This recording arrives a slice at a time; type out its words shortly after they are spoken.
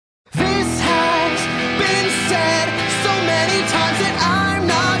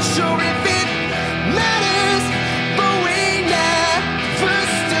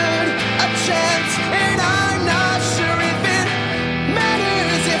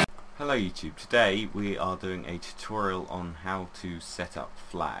Hello YouTube, today we are doing a tutorial on how to set up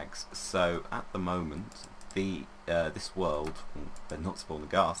flags. So at the moment this world, but not spawn the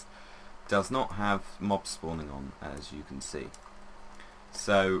ghast, does not have mobs spawning on, as you can see.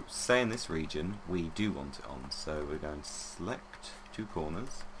 So say in this region we do want it on, so we're going to select two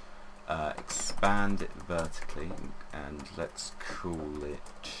corners, expand it vertically, and let's call it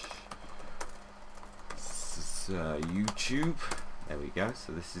YouTube. There we go,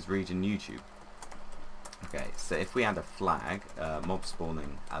 so this is region YouTube. Okay, so if we add a flag, mob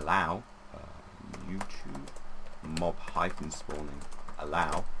spawning allow, YouTube mob hyphen spawning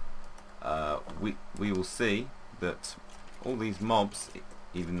allow, we will see that all these mobs,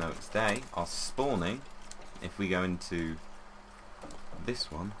 even though it's day, are spawning. If we go into this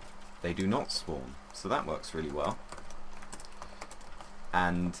one, they do not spawn, so that works really well.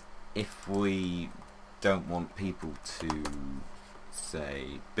 And if we don't want people to,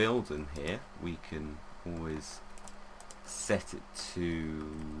 say, build in here, we can always set it to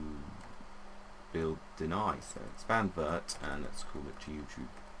build deny. So expand vert, and let's call it YouTube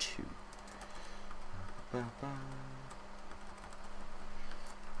 2.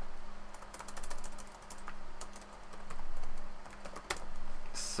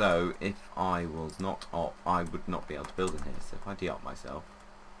 So if I was not op, I would not be able to build in here. So if I de-op myself,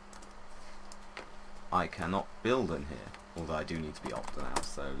 I cannot build in here, although I do need to be opt now,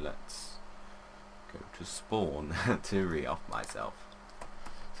 so let's go to spawn to re-op myself.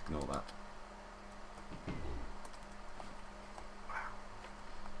 Let's ignore that. Wow.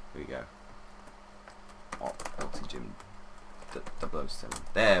 Here we go. Oxygen 007.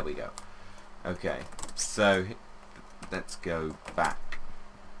 There we go. Okay, so let's go back.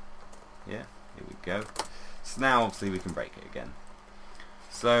 Yeah, here we go. So now obviously we can break it again.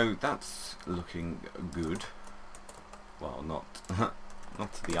 So that's looking good. Well, not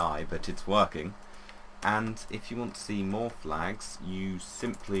not to the eye, but it's working. And if you want to see more flags, you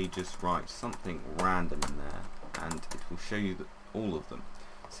simply just write something random in there, and it will show you all of them.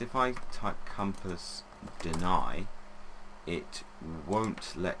 So if I type compass deny, it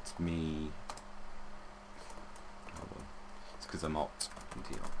won't let me. Hold on. It's because I'm opt.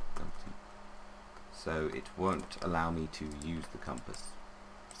 So it won't allow me to use the compass.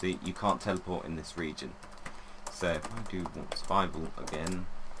 See, you can't teleport in this region. So if I do want survival again,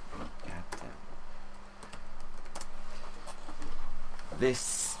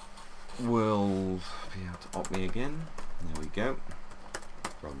 this will be able to opt me again. There we go.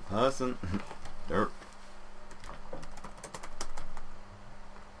 Wrong person. Derp.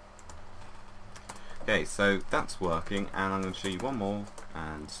 Okay, so that's working, and I'm going to show you one more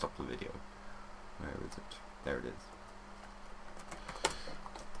and stop the video. Where is it? There it is.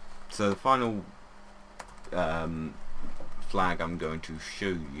 So the final flag I'm going to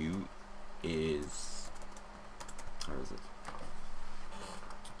show you is, where is it?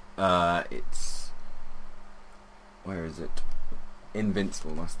 It's, where is it?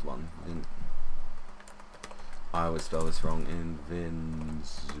 Invincible, that's the one. I always spell this wrong.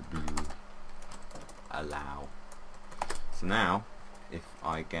 Invincible allow. So now, if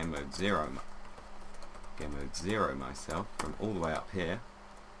I game mode zero myself from all the way up here,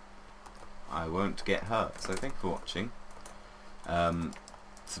 I won't get hurt. So thank you for watching.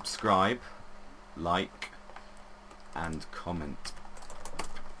 Subscribe, like, and comment,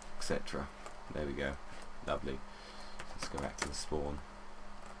 etc. There we go. Lovely. Let's go back to the spawn.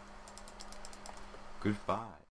 Goodbye.